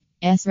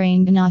S.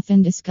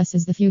 Ranganathan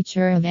discusses the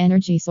future of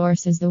energy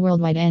sources. The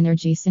worldwide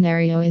energy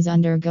scenario is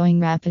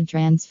undergoing rapid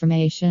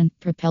transformation,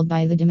 propelled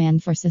by the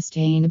demand for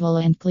sustainable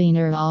and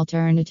cleaner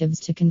alternatives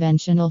to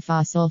conventional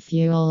fossil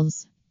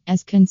fuels.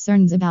 As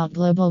concerns about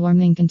global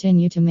warming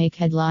continue to make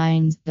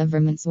headlines,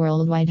 governments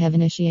worldwide have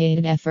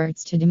initiated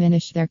efforts to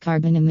diminish their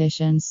carbon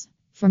emissions.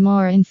 For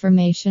more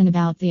information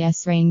about the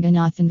S.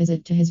 Ranganathan,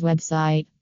 visit to his website.